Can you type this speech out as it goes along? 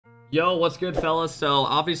Yo, what's good, fellas? So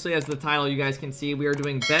obviously, as the title you guys can see, we are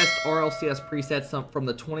doing best RLCS presets from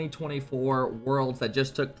the 2024 Worlds that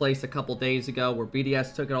just took place a couple days ago, where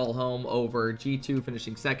BDS took it all home over G2,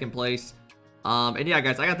 finishing second place. And yeah,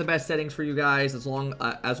 guys, I got the best settings for you guys, as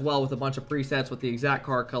well with a bunch of presets with the exact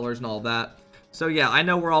car colors and all that. So yeah, I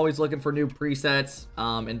know we're always looking for new presets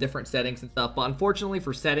and different settings and stuff, but unfortunately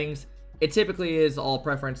for settings, it typically is all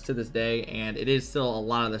preference to this day, and it is still a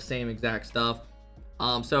lot of the same exact stuff.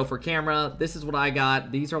 So for camera, this is what I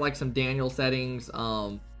got. These are like some Daniel settings,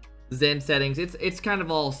 Zen settings. It's kind of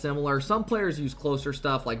all similar. Some players use closer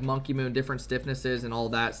stuff like MonkeyM00n, different stiffnesses and all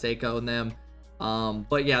that, Seiko and them.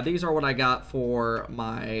 But yeah, these are what I got for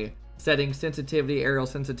my settings: sensitivity, aerial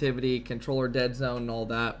sensitivity, controller dead zone, and all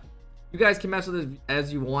that. You guys can mess with it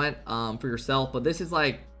as you want for yourself, but this is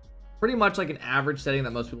like pretty much like an average setting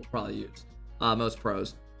that most people probably use, most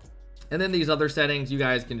pros. And then these other settings, you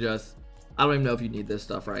guys can just, I don't even know if you need this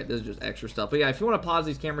stuff, right? This is just extra stuff. But yeah, if you want to pause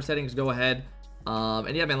these camera settings, go ahead.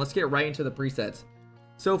 And yeah, man, let's get right into the presets.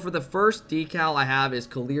 So for the first decal I have is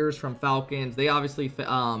Clears from Falcons. They obviously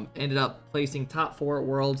ended up placing top 4 at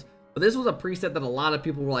Worlds. But this was a preset that a lot of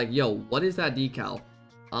people were like, yo, what is that decal?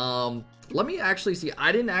 Let me actually see.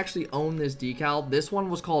 I didn't actually own this decal. This one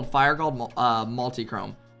was called FireGuard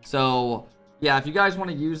Multichrome. So yeah, if you guys want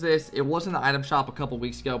to use this, it was in the item shop a couple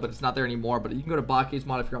weeks ago, but it's not there anymore. But you can go to Botcase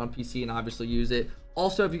Mod if you're on PC and obviously use it.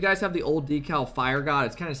 Also, if you guys have the old decal FireGuard,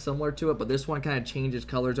 it's kind of similar to it, but this one kind of changes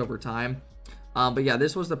colors over time. But yeah,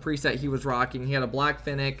 this was the preset he was rocking. He had a black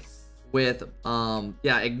Fennec with,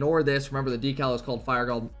 yeah, ignore this. Remember, the decal is called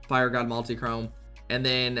FireGuard Multichrome. And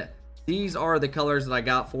then these are the colors that I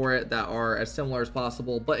got for it that are as similar as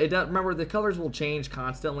possible. But it does, remember, the colors will change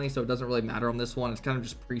constantly, so it doesn't really matter on this one. It's kind of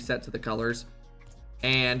just preset to the colors.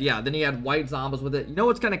 And yeah, then he had white Zombas with it. You know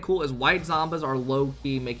what's kind of cool is white Zombas are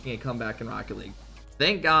low-key making a comeback in Rocket League.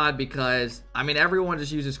 Thank God, because, I mean, everyone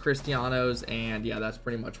just uses Cristianos, and yeah, that's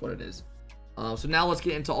pretty much what it is. So now let's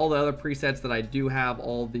get into all the other presets that I do have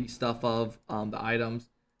all the stuff of, the items.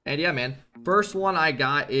 And yeah, man, first one I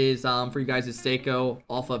got is for you guys is Seiko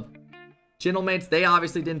off of Gentleman's. They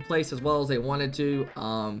obviously didn't place as well as they wanted to.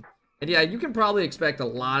 And yeah, you can probably expect a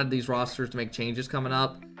lot of these rosters to make changes coming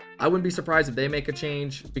up. I wouldn't be surprised if they make a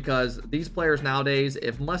change, because these players nowadays,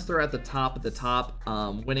 unless they're at the top,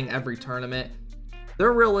 winning every tournament,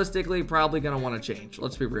 they're realistically probably going to want to change.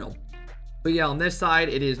 Let's be real. But yeah, on this side,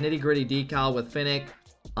 it is Nitty Gritty decal with Fennec.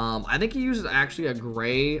 I think he uses actually a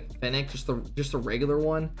gray Fennec, just a regular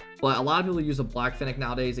one. But a lot of people use a black Fennec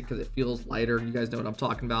nowadays because it feels lighter. You guys know what I'm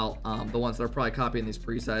talking about. The ones that are probably copying these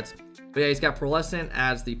presets. But yeah, he's got Pearlescent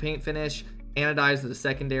as the paint finish, Anodized as the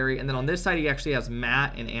secondary, and then on this side he actually has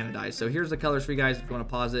matte and anodized. So here's the colors for you guys if you want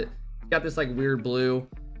to pause it. He's got this like weird blue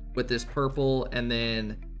with this purple, and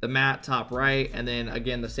then the matte top right, and then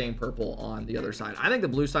again the same purple on the other side. I think the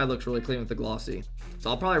blue side looks really clean with the glossy, so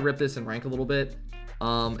I'll probably rip this and rank a little bit.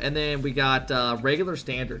 And then we got regular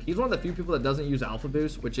standard. He's one of the few people that doesn't use Alpha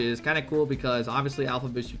Boost, which is kind of cool, because obviously Alpha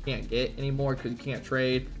Boost you can't get anymore because you can't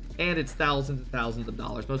trade, and it's thousands and thousands of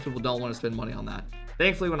dollars. Most people don't want to spend money on that.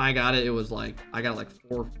 Thankfully, when I got it, it was like, I got it like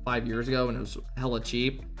 4 or 5 years ago, and it was hella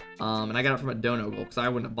cheap. And I got it from a Dono Goal, because I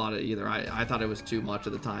wouldn't have bought it either. I thought it was too much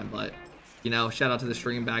at the time, but you know, shout out to the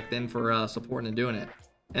stream back then for supporting and doing it.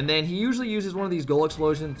 And then he usually uses one of these goal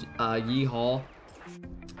explosions, Yeehaw.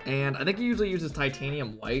 And I think he usually uses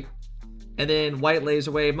titanium white. And then white laser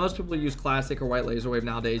wave. Most people use classic or white laser wave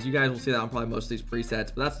nowadays. You guys will see that on probably most of these presets.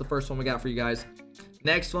 But that's the first one we got for you guys.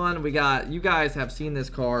 Next one we got, you guys have seen this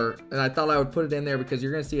car, and I thought I would put it in there because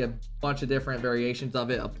you're going to see a bunch of different variations of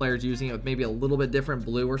it, of players using it with maybe a little bit different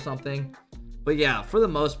blue or something. But yeah, for the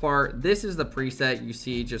most part, this is the preset you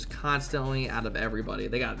see just constantly out of everybody.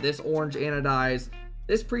 They got this orange anodized.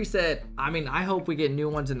 This preset, I mean, I hope we get new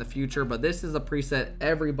ones in the future, but this is a preset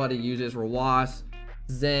everybody uses. Rawas,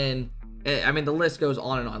 Zen, I mean, the list goes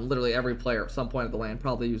on and on. Literally every player at some point of the LAN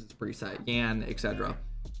probably uses this preset, Yan, etc.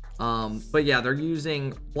 But yeah, they're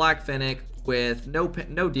using black Fennec with no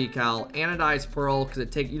decal, anodized pearl,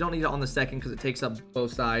 because you don't need it on the second because it takes up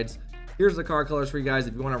both sides. Here's the car colors for you guys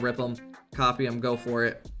if you want to rip them, copy them, go for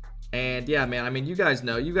it. And yeah, man, I mean, you guys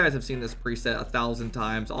know, you guys have seen this preset 1,000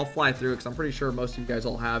 times. I'll fly through it because I'm pretty sure most of you guys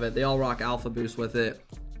all have it. They all rock Alpha Boost with it.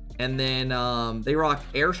 And then they rock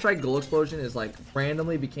Airstrike Goal Explosion, is like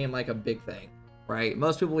randomly became like a big thing, right?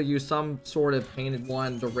 Most people will use some sort of painted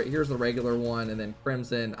one. Here's the regular one, and then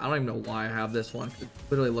Crimson. I don't even know why I have this one. It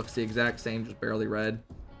literally looks the exact same, just barely red.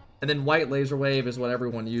 And then white laser wave is what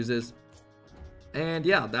everyone uses. And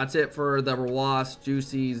yeah, that's it for the Rawas,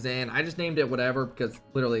 Juicy, Zen. I just named it whatever because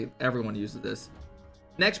literally everyone uses this.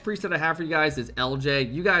 Next preset I have for you guys is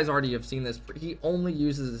LJ. You guys already have seen this. He only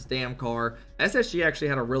uses this damn car. SSG actually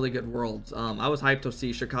had a really good Worlds. I was hyped to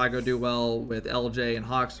see Chicago do well with LJ and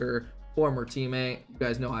Hoxer, former teammate. You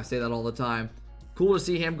guys know I say that all the time. Cool to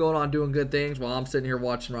see him going on doing good things while I'm sitting here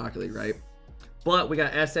watching Rocket League, right? But we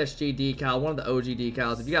got SSG decal, one of the OG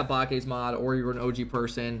decals. If you got Bake's mod or you're an OG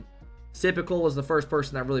person, Sipical was the first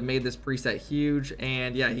person that really made this preset huge.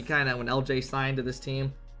 And yeah, he kind of, when LJ signed to this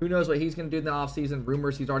team, who knows what he's going to do in the offseason.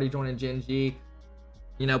 Rumors he's already joining Gen G.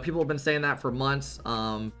 You know, people have been saying that for months.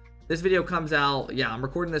 This video comes out, yeah, I'm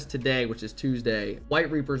recording this today, which is Tuesday. White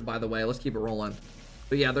Reapers, by the way, let's keep it rolling.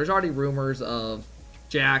 But yeah, there's already rumors of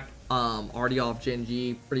Jack already off Gen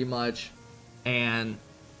G pretty much. And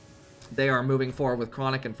they are moving forward with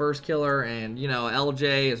Chronic and First Killer. And, you know,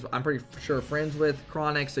 LJ is, I'm pretty sure, friends with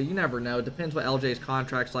Chronic. So you never know. It depends what LJ's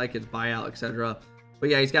contract's like, his buyout, etc. But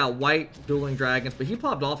yeah, he's got white dueling dragons. But he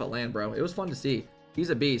popped off at land, bro. It was fun to see. He's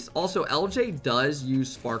a beast. Also, LJ does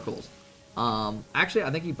use sparkles. Actually,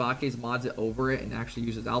 I think he Bake's mods it over it and actually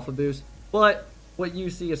uses alpha boost. But what you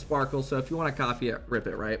see is sparkles. So if you want to copy it, rip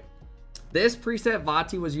it, right? This preset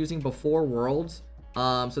Vati was using before Worlds.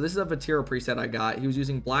 So this is a Vatira preset I got. He was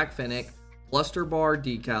using Black Fennec, Luster Bar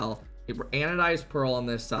decal, anodized pearl on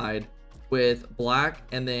this side with black,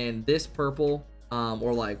 and then this purple,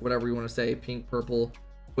 or like whatever you want to say, pink purple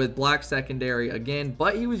with black secondary again.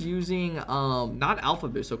 But he was using not alpha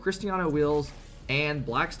boost, so Cristiano wheels and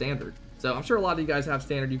black standard. So I'm sure a lot of you guys have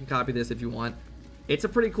standard. You can copy this if you want. It's a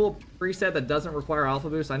pretty cool preset that doesn't require alpha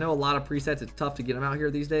boost. I know a lot of presets, it's tough to get them out here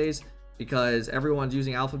these days because everyone's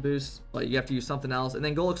using alpha boost, but you have to use something else. And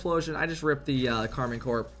then Goal Explosion, I just ripped the Carmen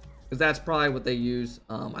Corp because that's probably what they use.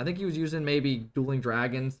 I think he was using maybe Dueling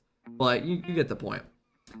Dragons, but you get the point.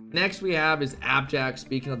 Next we have is Abjack,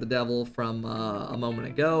 speaking of the devil from a moment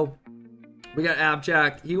ago. We got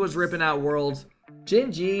Abjack. He was ripping out Worlds.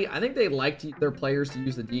 Gen G, I think they liked their players to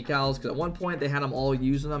use the decals because at one point they had them all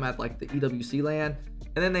using them at like the EWC LAN,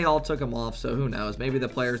 and then they all took them off. So who knows? Maybe the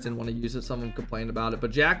players didn't want to use it. Some of them complained about it.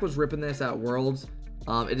 But Jack was ripping this at Worlds.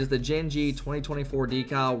 It is the Gen G 2024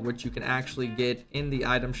 decal, which you can actually get in the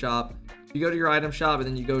item shop. You go to your item shop and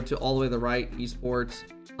then you go to all the way to the right, Esports,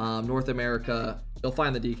 North America. You'll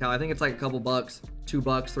find the decal. I think it's like a couple bucks, $2,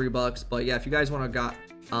 $3. But yeah, if you guys want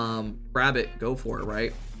to grab it, go for it,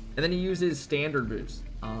 right? And then he uses standard boost.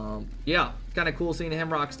 Yeah, kind of cool seeing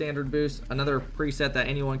him rock standard boost. Another preset that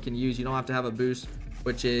anyone can use. You don't have to have a boost,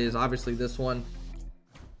 which is obviously this one.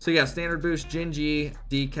 So yeah, standard boost, Gen G,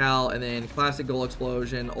 decal, and then classic Goal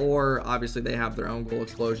Explosion, or obviously they have their own Goal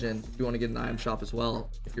Explosion if you want to get an item shop as well,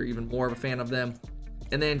 if you're even more of a fan of them.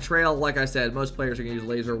 And then trail, like I said, most players are going to use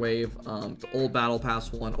Laser Wave, the old Battle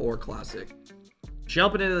Pass one, or classic.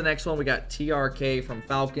 Jumping into the next one, we got TRK from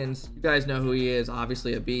Falcons. You guys know who he is.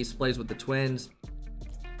 Obviously a beast, plays with the Twins.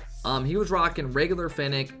 He was rocking regular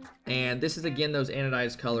Fennec, and this is again those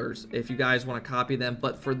anodized colors if you guys want to copy them.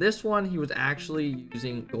 But for this one, he was actually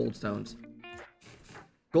using Goldstones.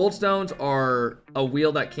 Goldstones are a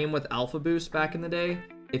wheel that came with Alpha Boost back in the day.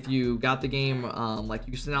 If you got the game, like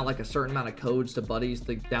you send out like a certain amount of codes to buddies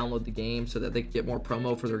to download the game so that they can get more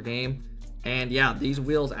promo for their game. And yeah, these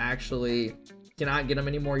wheels actually cannot get them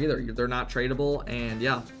anymore either. They're not tradable. And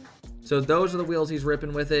yeah, so those are the wheels he's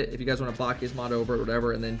ripping with it if you guys want to Bake's mod over it,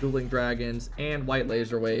 whatever. And then Dueling Dragons and White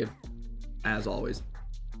Laser Wave as always.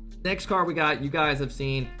 Next card we got, you guys have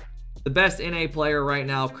seen the best NA player right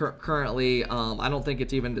now currently. I don't think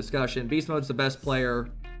it's even discussion. Beast Mode's the best player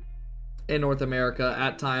in North America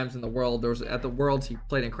at times in the world. At the Worlds he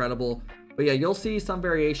played incredible. But yeah, you'll see some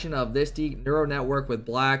variation of this Neuro Network with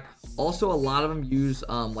black. Also, a lot of them use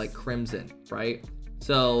like crimson, right?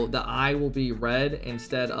 So the eye will be red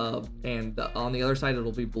instead of, and on the other side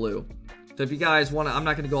it'll be blue. So if you guys want to, I'm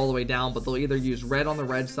not going to go all the way down, but they'll either use red on the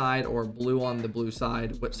red side or blue on the blue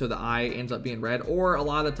side, so the eye ends up being red. Or a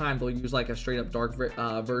lot of the time they'll use like a straight up dark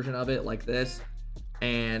version of it, like this.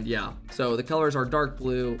 And yeah, so the colors are dark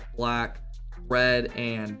blue, black, red,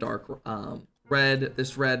 and dark red,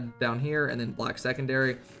 this red down here, and then black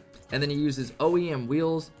secondary. And then he uses OEM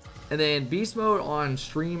wheels. And then Beast Mode on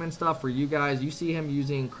stream and stuff for you guys, you see him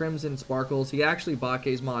using Crimson Sparkles. He actually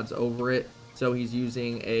Bake's mods over it, so he's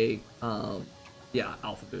using a yeah,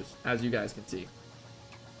 Alpha Boost, as you guys can see.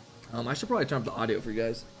 I should probably turn up the audio for you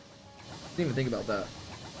guys. Didn't even think about that.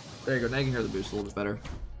 There you go, now you can hear the boost a little bit better.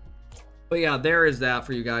 But yeah, there is that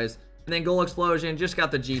for you guys. And then Goal Explosion, just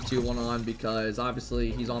got the G2 one on because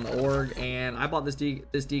obviously he's on the org, and I bought this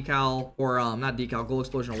decal, or not decal, Goal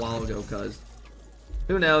Explosion a while ago because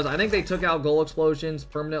who knows? I think they took out Goal Explosions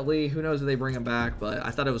permanently. Who knows if they bring them back, but I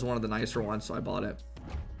thought it was one of the nicer ones, so I bought it.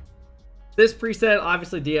 This preset,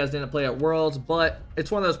 obviously Diaz didn't play at Worlds, but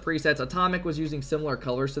it's one of those presets. Atomic was using similar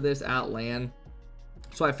colors to this at LAN,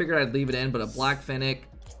 so I figured I'd leave it in. But a black Fennec,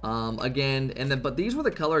 again, and then but these were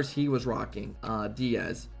the colors he was rocking.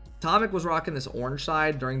 Diaz. Atomic was rocking this orange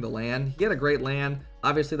side during the LAN. He had a great LAN.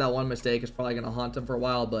 Obviously, that one mistake is probably going to haunt him for a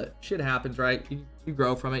while, but shit happens, right? You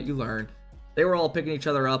grow from it, you learn. They were all picking each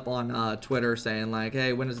other up on Twitter, saying like,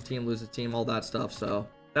 "Hey, win as a team, lose as a team," all that stuff. So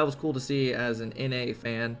that was cool to see as an NA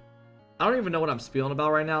fan. I don't even know what I'm spieling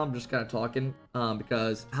about right now. I'm just kind of talking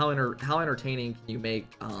because how entertaining can you make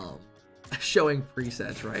showing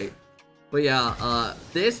presets, right? But yeah,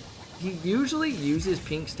 he usually uses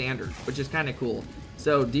pink standards, which is kind of cool.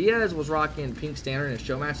 So Diaz was rocking pink standard in his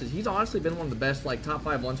show matches. He's honestly been one of the best, like, top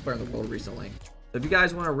 5 1 player in the world recently. So if you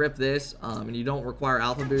guys want to rip this and you don't require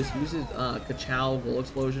alpha boost, use his Kachow Goal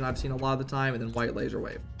Explosion I've seen a lot of the time, and then white laser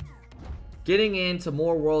wave. Getting into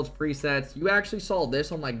more Worlds presets, you actually saw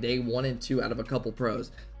this on like day 1 and 2 out of a couple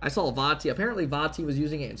pros. I saw Vatira. Apparently Vatira was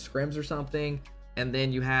using it in scrims or something, and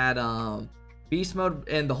then you had Beast Mode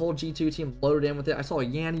and the whole G2 team loaded in with it. I saw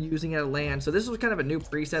Yanni using it at LAN. So this was kind of a new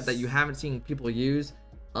preset that you haven't seen people use.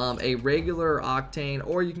 A regular Octane,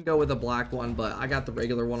 or you can go with a black one, but I got the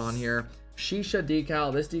regular one on here. Shisha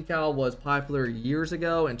decal. This decal was popular years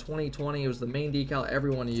ago in 2020. It was the main decal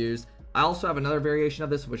everyone used. I also have another variation of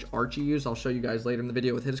this, which Archie used. I'll show you guys later in the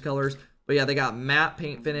video with his colors. But yeah, they got matte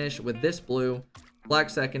paint finish with this blue, black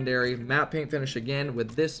secondary, matte paint finish again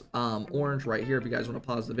with this orange right here if you guys want to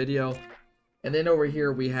pause the video. And then over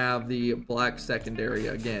here we have the black secondary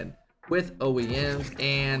again with OEMs.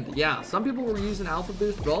 And yeah, some people were using alpha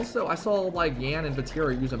boost, but also I saw like Yan and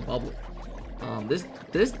Vatira using bubble.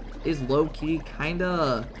 This is low-key kind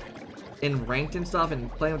of in ranked and stuff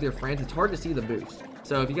and playing with your friends. It's hard to see the boost.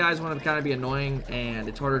 So if you guys want to kind of be annoying and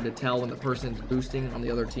it's harder to tell when the person's boosting on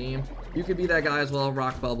the other team, you could be that guy as well.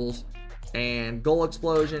 Rock bubbles and goal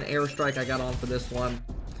explosion, airstrike I got on for this one,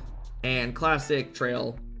 and classic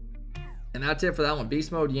trail. And that's it for that one.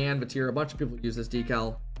 Beast mode, Yan, Vatira, a bunch of people use this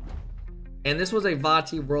decal. And this was a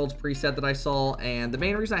Vati Worlds preset that I saw, and the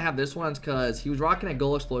main reason I have this one is because he was rocking a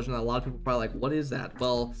goal explosion that a lot of people are probably like, what is that?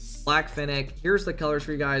 Well, black Fennec. Here's the colors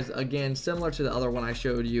for you guys. Again, similar to the other one I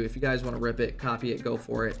showed you. If you guys want to rip it, copy it, go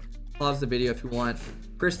for it. Pause the video if you want.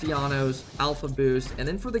 Cristiano's, Alpha Boost, and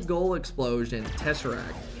then for the goal explosion,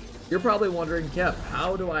 Tesseract. You're probably wondering, Kep,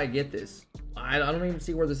 how do I get this? I don't even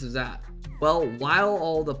see where this is at. Well, while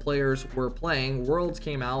all the players were playing, Worlds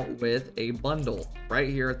came out with a bundle right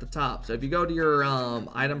here at the top. So if you go to your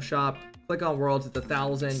item shop, click on Worlds, it's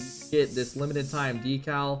 1,000, get this limited time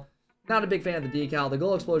decal. Not a big fan of the decal. The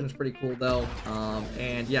goal explosion is pretty cool though.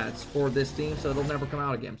 And yeah, it's for this team, so it'll never come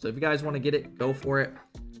out again. So if you guys want to get it, go for it.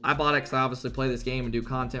 I bought it because I obviously play this game and do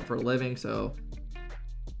content for a living, so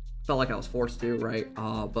felt like I was forced to, right?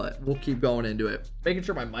 But we'll keep going into it. Making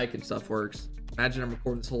sure my mic and stuff works. Imagine I'm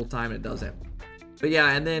recording this whole time and it doesn't. But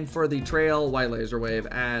yeah, and then for the trail, white laser wave,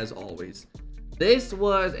 as always. This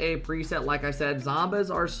was a preset, like I said, Zombas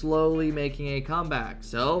are slowly making a comeback.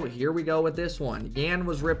 So here we go with this one. Yan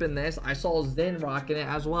was ripping this. I saw Zen rocking it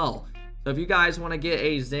as well. So if you guys want to get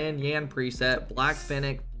a Zen Yan preset, black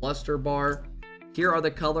Fennec, bluster bar. Here are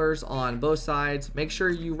the colors on both sides. Make sure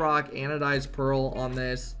you rock anodized pearl on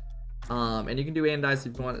this. And you can do anodized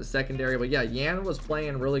if you want a secondary. But yeah, Yan was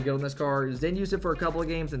playing really good on this car. Zen used it for a couple of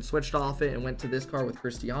games and switched off it and went to this car with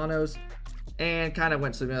Cristiano's. And kind of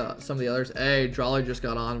went to some of the others. Hey, Jolly just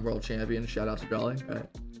got on world champion. Shout out to Jolly. Right.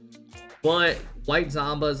 But white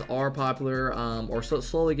Zombas are popular, or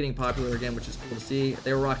slowly getting popular again, which is cool to see.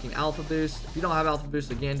 They were rocking Alpha Boost. If you don't have Alpha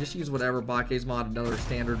Boost, again, just use whatever. Bake's mod, another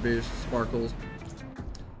standard boost, sparkles.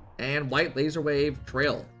 And white laser wave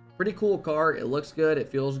trail. Pretty cool car. It looks good.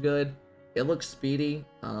 It feels good. It looks speedy.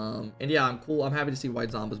 And yeah, I'm happy to see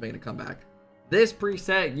white Zombas making a comeback. This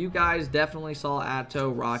preset, you guys definitely saw Atto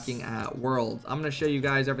rocking at Worlds. I'm going to show you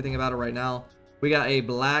guys everything about it right now. We got a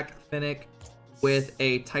black Fennec with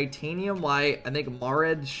a titanium white, I think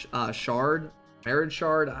marriage shard.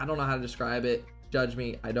 I don't know how to describe it. Judge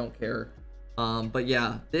me. I don't care. But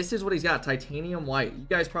yeah, this is what he's got. Titanium white. You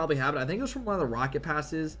guys probably have it. I think it was from one of the rocket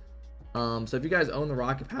passes. So if you guys own the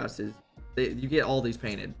rocket passes, you get all these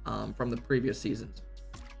painted from the previous seasons.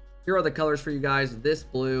 Here are the colors for you guys. This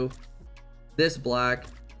blue, this black,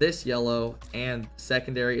 this yellow, and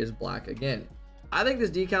secondary is black again. I think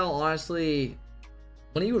this decal, honestly,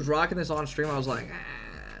 when he was rocking this on stream, I was like,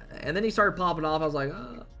 ah. And then he started popping off. I was like,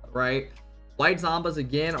 right. White Zombas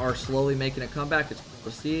again are slowly making a comeback. It's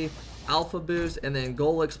cool to see. Alpha Boost and then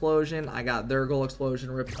goal explosion. I got their goal explosion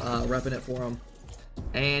repping it for them.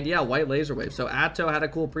 And yeah, white laser wave. So Atto had a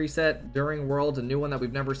cool preset during Worlds, a new one that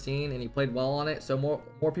we've never seen, and he played well on it. So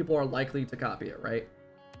more people are likely to copy it, right?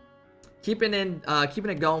 Keeping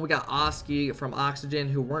it going, we got Oski from Oxygen,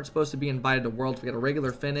 who weren't supposed to be invited to Worlds. We got a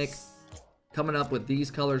regular Finnick coming up with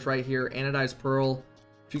these colors right here, anodized pearl.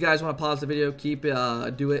 If you guys want to pause the video,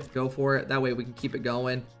 do it, go for it. That way we can keep it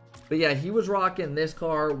going. But yeah, he was rocking this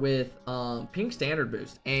car with pink standard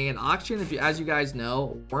boost. And Oxygen, as you guys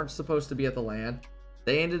know, weren't supposed to be at the LAN.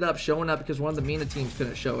 They ended up showing up because one of the MENA teams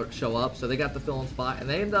couldn't show up, so they got the fill-in spot, and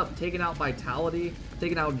they ended up taking out Vitality,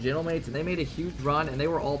 taking out Gentlemates, and they made a huge run, and they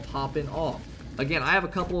were all popping off. Again, I have a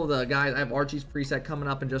couple of the guys. I have Archie's preset coming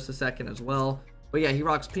up in just a second as well. But yeah, he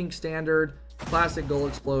rocks pink standard, classic goal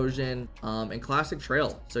explosion, and classic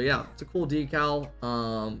trail. So yeah, it's a cool decal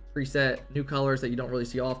preset, new colors that you don't really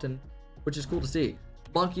see often, which is cool to see.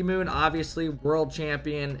 MonkeyM00n, obviously world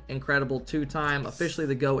champion, incredible, 2-time, officially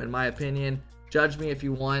the GOAT in my opinion. Judge me if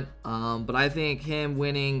you want, but I think him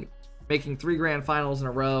winning, making 3 grand finals in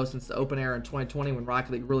a row since the open era in 2020 when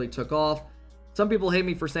Rocket League really took off. Some people hate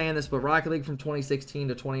me for saying this, but Rocket League from 2016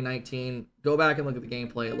 to 2019, go back and look at the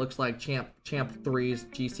gameplay. It looks like champ 3s,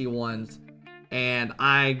 GC 1s, and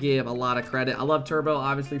I give a lot of credit. I love Turbo,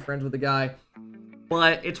 obviously friends with the guy,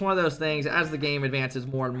 but it's one of those things, as the game advances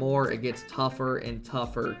more and more, it gets tougher and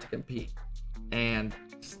tougher to compete. And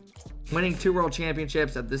winning 2 world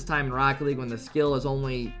championships at this time in Rocket League when the skill is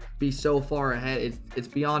only be so far ahead, it's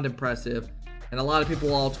beyond impressive. And a lot of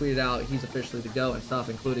people all tweeted out he's officially the GOAT and stuff,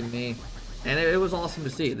 including me. And it was awesome to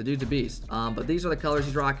see. The dude's a beast. But these are the colors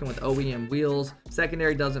he's rocking with OEM wheels.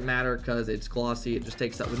 Secondary doesn't matter because it's glossy. It just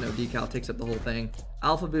takes up with no decal, takes up the whole thing.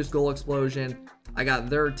 Alpha Boost goal explosion. I got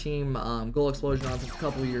their team goal explosion on from a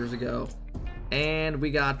couple years ago. And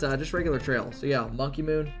we got just regular trail. So yeah,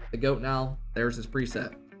 MonkeyM00n, the GOAT now. There's his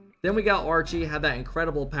preset. Then we got Archie, had that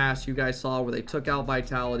incredible pass you guys saw where they took out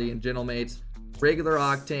Vitality and Gentlemates. Regular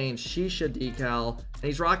Octane, Shisha decal, and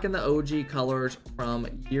he's rocking the OG colors from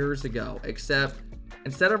years ago, except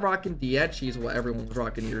instead of rocking DHs, what everyone was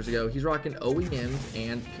rocking years ago, he's rocking OEMs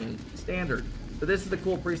and pink standard. So this is the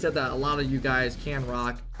cool preset that a lot of you guys can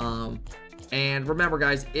rock. And remember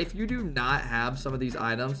guys, if you do not have some of these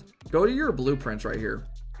items, go to your blueprints right here.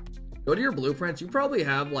 Go to your blueprints. You probably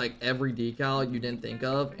have like every decal you didn't think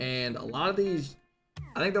of, and a lot of these,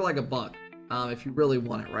 I think they're like $1 if you really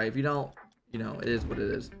want it, right? If you don't, you know, it is what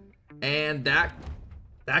it is. And that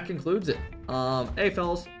concludes it. Hey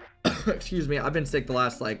fellas, excuse me, I've been sick the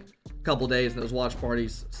last like couple days, and those watch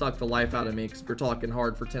parties sucked the life out of me because we're talking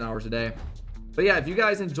hard for 10 hours a day. But yeah, if you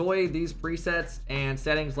guys enjoy these presets and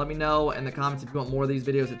settings, let me know in the comments if you want more of these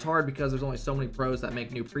videos. It's hard because there's only so many pros that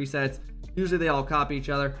make new presets. Usually they all copy each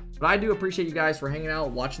other, but I do appreciate you guys for hanging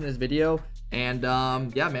out, watching this video. And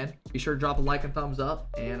yeah, man, be sure to drop a like and thumbs up.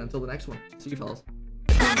 And until the next one, see you fellas.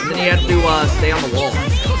 And then you have to stay on the wall.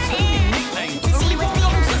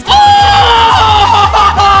 Oh!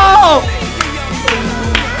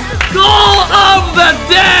 Goal of the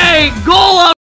day! Goal of